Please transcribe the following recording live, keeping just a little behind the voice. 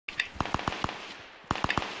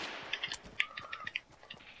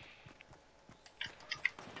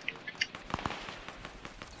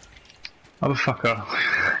Motherfucker.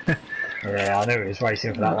 Yeah, I knew he was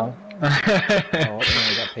racing for that one. Oh,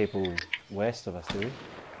 we got people west of us, do we?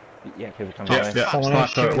 Yeah, people coming west. Yeah, Someone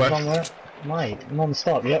else sniper shooting west. somewhere. Mate,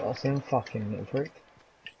 non-stop, yep, I see him, fucking little freak.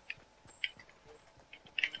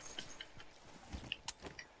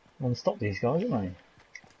 Non-stop these guys, aren't they?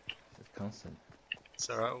 It's constant. It's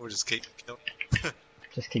alright, we'll just keep killing.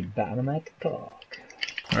 Just keep batting them at the park.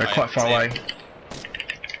 We're quite far away.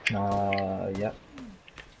 Yep.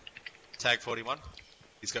 Tag 41.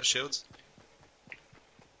 He's got shields.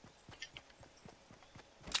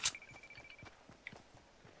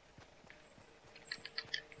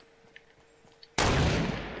 Go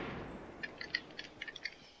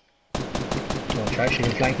on, Trash, you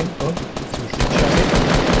can flank him. Go on.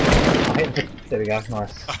 I hit him. There we go,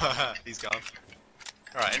 nice. He's gone.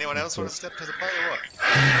 Alright, anyone else want to step to the plate or what?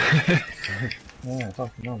 Yeah,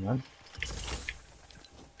 fucking on, man.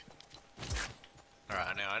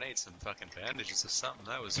 Alright, now I need some fucking bandages or something.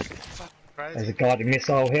 That was fucking crazy. There's a guided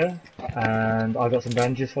missile here, and I got some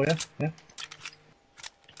bandages for you. Yeah. I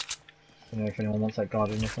don't know if anyone wants that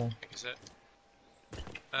guided missile. Is it?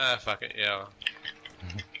 Fuck it, yeah.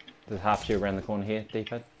 There's half shield around the corner here,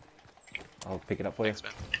 D-pad. I'll pick it up for you.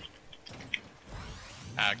 Thanks,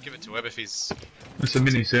 man. Give it to Webb if he's... There's some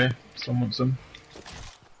minis here. Someone wants them.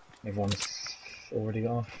 Everyone's already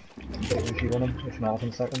got off. If you want them, if not, I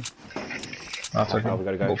can stack them. I'll take Oh, we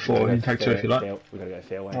gotta go. Got 4, you can take 2 if you like. We gotta go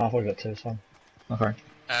fairway. Oh, I've already got 2, so. Okay.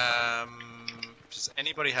 Does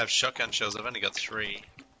anybody have shotgun shells? I've only got 3.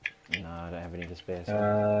 No, I don't have any to spare.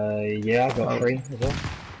 So. Yeah, I've got 3 as well.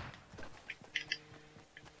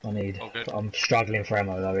 I'm struggling for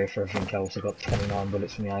ammo though here for everything else. I've got 29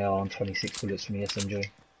 bullets from the AR and 26 bullets from the SMG.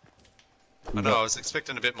 I know, I was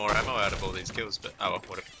expecting a bit more ammo out of all these kills, but oh well,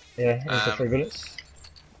 whatever. Yeah, here's the 3 bullets.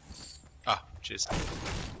 Ah, cheers.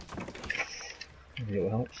 Maybe it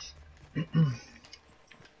helps.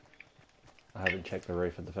 I haven't checked the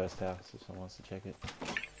roof of the first house if someone wants to check it.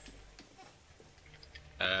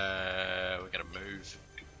 We gotta move.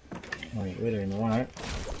 Right, we're doing alright.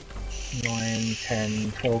 9,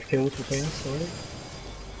 10, 12 kills between us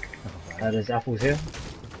already. There's apples here.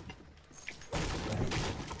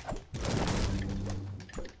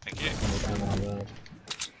 Thank you.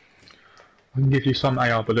 I can give you some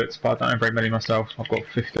AR bullets, but I don't have very many myself. I've got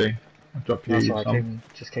 50. I'll drop you That's some. right,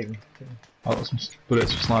 just keep them. I've got some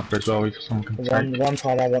bullets for sniper as well, if someone can take. One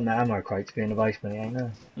time I want the ammo crate to be in the basement, it ain't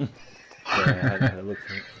there. Yeah, I had a look.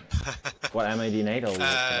 What ammo do you need?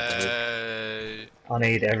 I I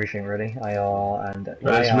need everything really. AR and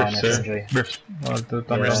There's AR and rifts here. SMG. Rifts. the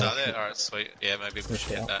Yeah. rest out there? Alright, sweet. Yeah, maybe we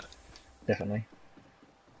should Yeah. get that. Definitely.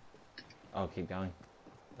 I'll keep going.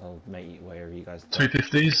 I'll meet you wherever you guys.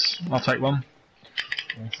 250s. I'll take one.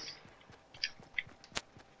 Yes.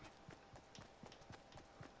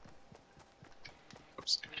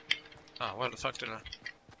 Oops. Oh, what the fuck did I?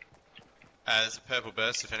 There's a purple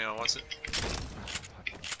burst if anyone wants it.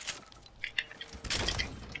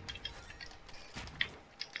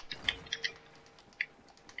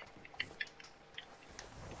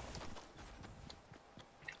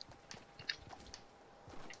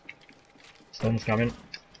 Storm's coming.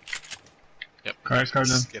 Yep. Okay, let's go then.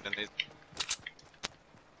 Just get in these.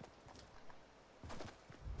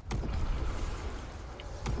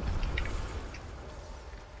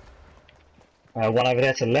 One over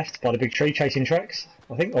there to the left by the big tree chasing tracks,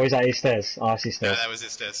 I think. Or is that his stairs? Oh, I see No, stairs. that was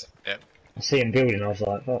his stairs. Yep. I see him building, I was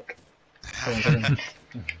like, fuck. Someone's in. Got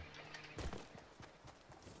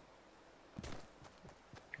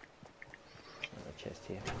a chest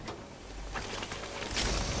here.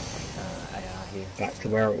 AR here. Back to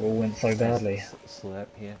where it all went so badly. Slurp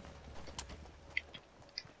here.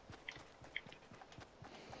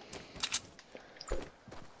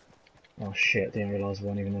 Oh shit, didn't realise we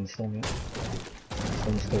weren't even in the storm yet.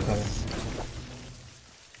 Storm's still coming.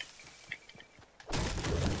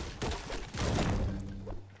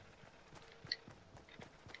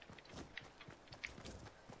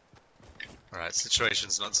 Alright,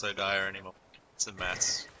 situation's not so dire anymore. It's a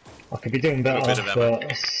maths. I could be doing better, bit of ammo.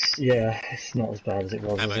 but yeah, it's not as bad as it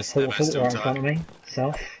was. There's a Ammo's port still right in tight. front of me,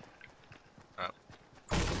 south. Oh.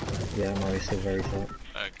 Yeah, no, he's still very tight.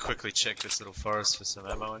 Quickly check this little forest for some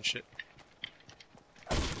ammo and shit.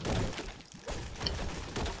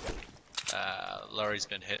 Lorry's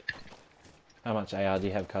been hit. How much AR do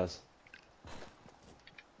you have, Kuzz?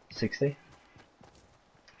 60.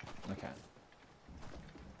 Okay.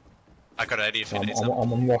 I got 80 if you need I'm some.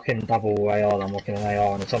 I'm rocking double AR, I'm rocking an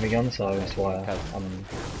AR and a Tommy gun, so that's why Okay. I'm in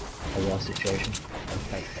a worse situation.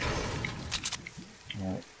 Okay.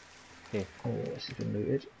 Right. Here. Oh, this has been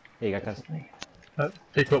looted. Here you go, Kuzz.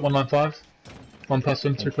 People at 195. One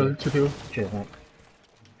person, two people. Cheers, mate.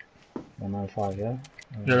 195, yeah?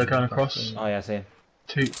 Yeah, they're going across. Oh yeah, I see him.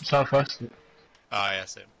 Two southwest. Oh, yeah, I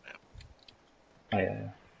see him. Yeah. Oh, yeah.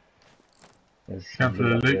 There's Going for the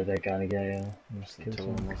somebody up loot. there going to get, yeah. That's the two of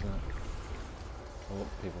them, wasn't it? Oh,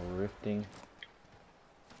 people rifting.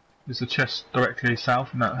 There's a chest directly south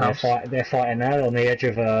in that They're, house. they're fighting now on the edge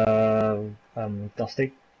of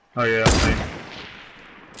Dusty. Oh yeah, I see.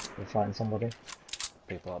 They're fighting somebody.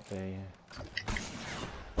 People up there, yeah.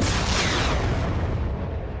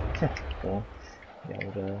 Cool.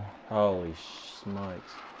 Yeah, Holy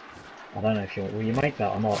smokes. I don't know if you will you make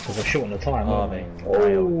that or not because we're short on the time. Oh, aren't we? man,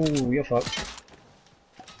 Oh, you're fucked.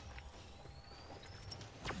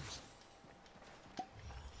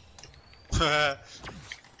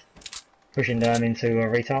 Pushing down into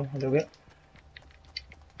retail a little bit.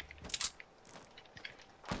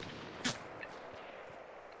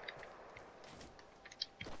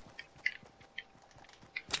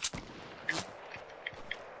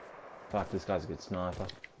 Fuck, this guy's a good sniper.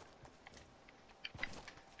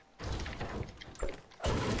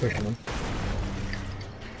 Pushing them.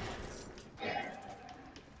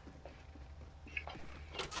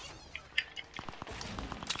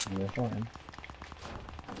 And they're fighting.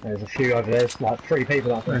 There's a few over there. There's like 3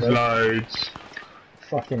 people up there. There's loads.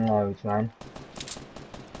 Fucking loads, man.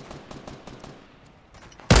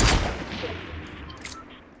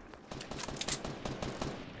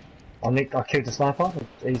 I killed the sniper.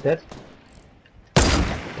 He's dead.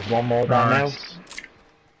 There's one more down now. Nice.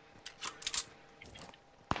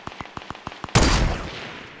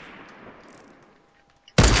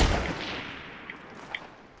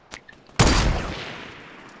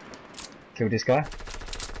 Killed this guy.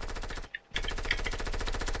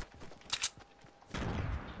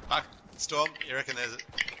 Fuck, Storm, you reckon there's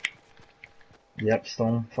Yep,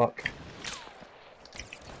 Storm. Fuck.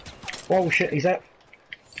 Oh shit, he's up.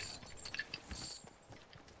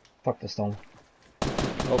 Fuck the Storm.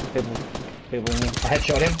 Oh, people in here. I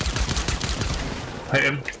headshot him. Hit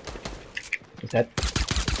him. He's dead.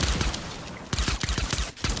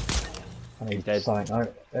 I need He's dead. something. Oh,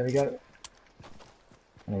 there we go.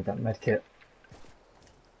 I need that med kit.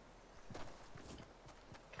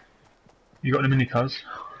 You got the mini Kuzz?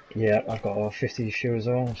 Yeah, I've got a 50 shield as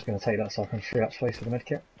well. I'm just going to take that so I can free up space for the med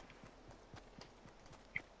kit.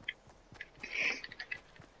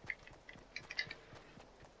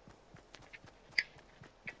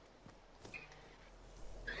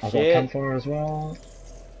 I've got a Shit. campfire as well.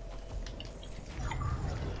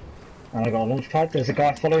 And I've got a launch pad. There's a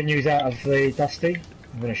guy following you out of the Dusty.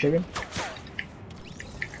 I'm going to shoot him.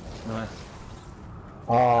 Nice.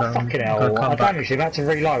 Oh, fucking hell. come I back. damaged him, had to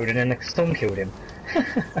reload and then the stun killed him.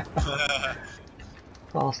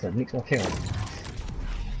 Bastard, nicked my kill.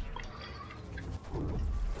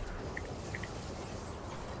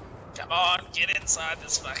 Come on, get inside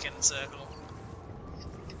this fucking circle.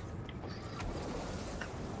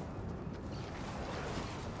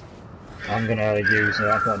 I'm gonna use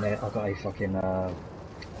I've got a fucking launch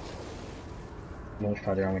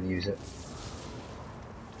pad here, I'm gonna use it.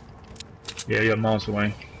 Yeah, you're miles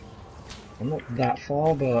away. I'm not that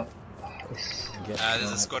far, but it's... We get there's a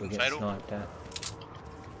sniped, squad we in get Fatal. sniped at.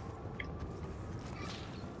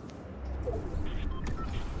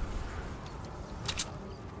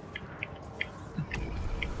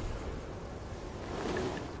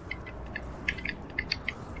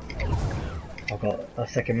 I've got a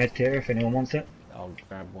second med kit if anyone wants it. I'll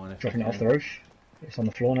grab one if Dropping I it off can. the roof. It's on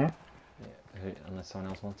the floor now. Yeah, unless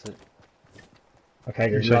someone else wants it. Okay,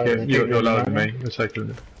 You're, there's loads of people you're lower than around me. You're taking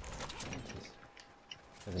it.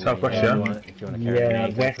 There's a Southwest, mini there, yeah? if you want to there. carry Yeah,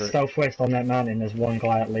 it. west, southwest on that mountain, there's one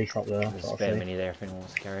guy at least up there. There's a That's what spare I see. mini there if anyone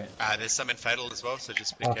wants to carry it. There's some in Fatal as well, so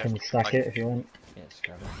just be I careful. can stack Like, it if you want. Yeah, just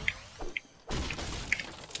grab it.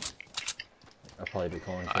 I'll probably be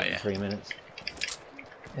calling for Oh, it in yeah. 3 minutes.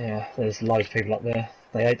 Yeah, there's loads of people up there.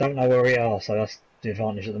 They don't know where we are, so that's the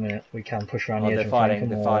advantage at the minute. We can push around Oh, the edge they're and fighting, flank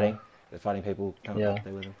they're them, fighting. They're fighting people coming Yeah. up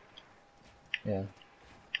there with them. Yeah,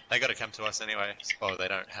 they gotta come to us anyway. Oh, they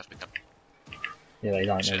don't have to come. yeah, they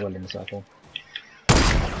don't. Shit. They're well in the circle.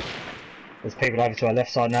 There's people over to our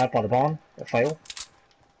left side now by the barn at Fatal.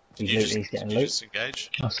 He's getting Did you loot. just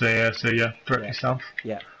engage? I see, yeah, directly Yeah. south.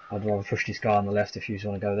 Yeah, I'd rather push this guy on the left if you just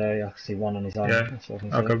want to go there. I can see one on his own. Yeah, That's what I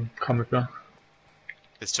can I'll see. go come with you.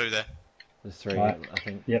 There's 2 there. there's 3, Right. I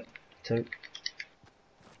think. Yep, 2,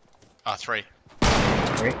 3.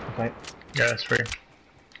 3. Okay. Yeah, that's free.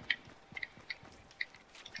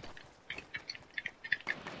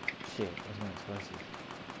 Shit, there's no explosive.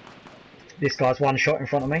 This guy's one shot in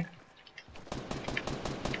front of me.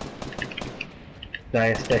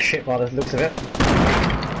 They're shit by the looks of it.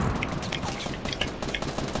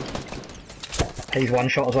 He's one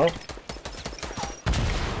shot as well.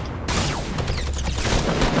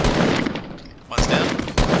 One's down.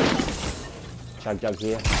 Jug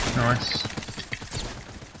here. Nice.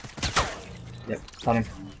 Yep, done him.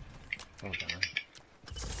 Well done.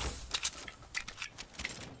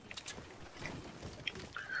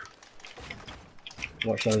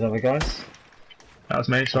 Watch those other guys. That was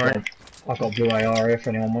me, sorry. I've got blue AR if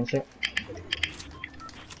anyone wants it.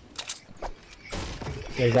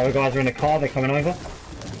 These other guys are in the car, they're coming over.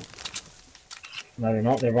 No they're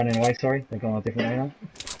not, they're running away, sorry. They're going a different way now.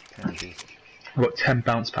 I've got 10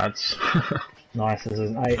 bounce pads. Nice, there's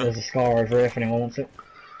a scar over here if anyone wants it.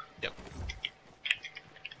 Yep.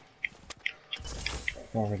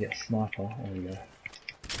 Rather get a sniper. There we go.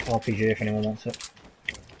 RPG if anyone wants it.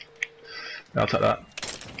 I'll take that.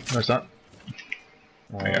 Where's that?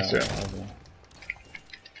 I guess it.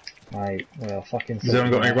 Mate, well, fucking. Has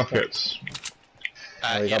anyone got any rockets?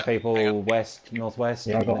 We got people west, northwest.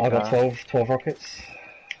 Yeah, I got 12 rockets.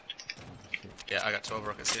 Yeah, I got 12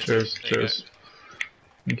 rockets here. Cheers, cheers.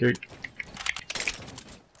 Thank you.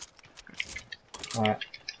 Alright,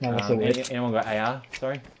 now that's all anyone got AR?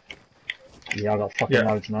 Sorry? Yeah, I got fucking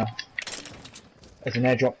loads now. There's an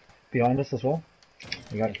airdrop behind us as well.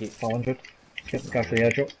 You got 500. Go for the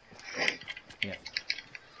airdrop. Yeah.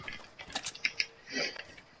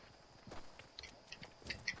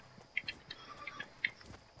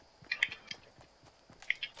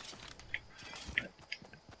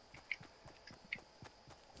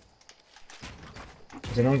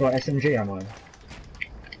 Has anyone got SMG ammo?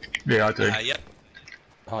 Yeah, I do. Yep.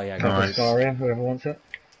 Oh yeah, Nice. Scar here, whoever wants it.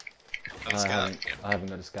 I haven't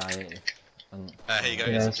got a sky yet. Here you go,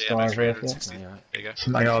 Yeah, here's some ammo, 360. No, you're right. There you go.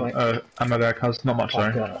 Some AR ammo there, Kuzz. Not much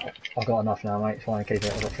though. I've got enough now, mate. Fine, keep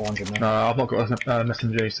it. I've got 400 now. No, I've not got an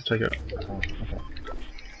SMG, so take it. Oh, okay.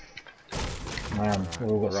 Man,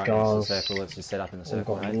 we've all got Right, scars. circle. Let's just set up in the We've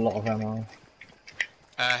circle. got a Mate. lot of ammo.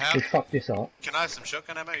 How? We fucked this up. Can I have some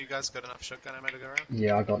shotgun ammo? You guys got enough shotgun ammo to go around?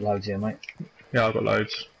 Yeah, I got loads here, mate. Yeah, I've got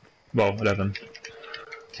loads. Well, 11.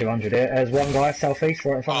 200 here. There's one guy southeast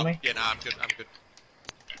right in front of me. Yeah, no, I'm good, I'm good.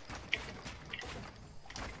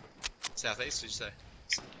 Southeast, did you say?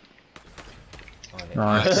 Oh, yeah.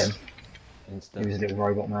 Nice. He Instant. was a little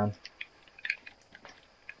robot man.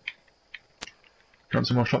 You want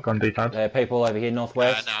some more shotgun D-pad? There are people over here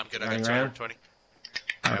northwest. No, I'm good, I running got around. 220.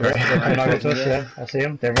 They're coming over to us, yeah. I see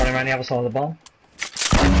them. They're running around the other side of the barn.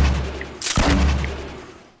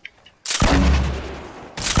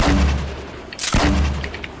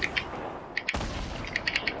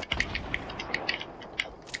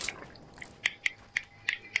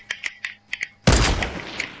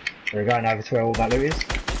 They're going over to where all that loot is.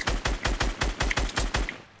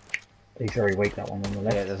 He's very weak, that one on the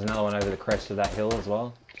left. Yeah, there's another one over the crest of that hill as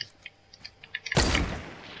well.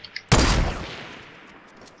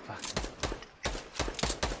 Fuck.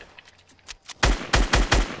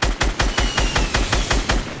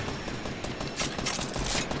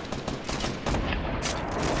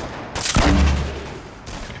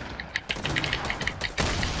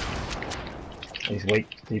 He's weak.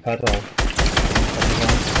 D-pad hole.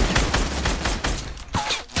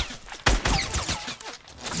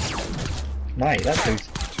 Mate, that dude's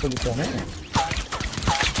fully gone in.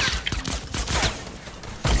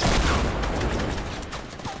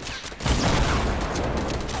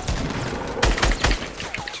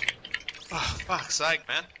 Oh, fuck's sake,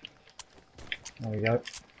 man. There we go.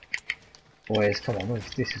 Boys, come on,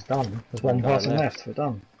 this is done. There's one person left, we're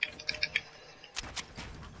done.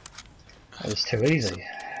 That was too easy.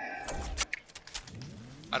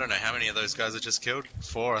 I don't know how many of those guys I just killed.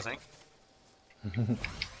 4, I think.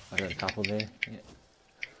 I got a couple there. Yeah.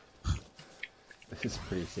 This is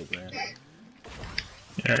pretty sick, man. Yeah,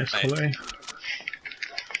 it's quality.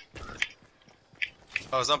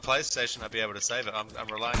 If I was on PlayStation, I'd be able to save it. I'm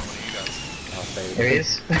relying on one of you guys. I'll save it. Here he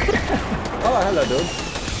is. Oh, hello, dude.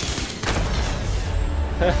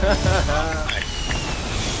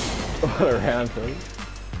 All around, dude.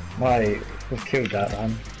 Mate, we've killed that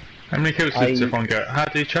man. How many kills did everyone get? How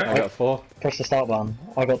do you check? I got 4. Press the start button.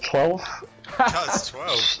 I got 12. Cuz,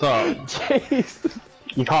 12. Start. Jeez.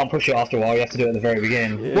 You can't push it after a while, you have to do it at the very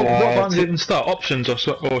beginning. Yeah. What button didn't start? Options or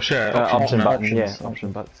share? Option button, options, yeah. options.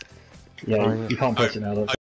 Option button. Yeah, you can't press it now though.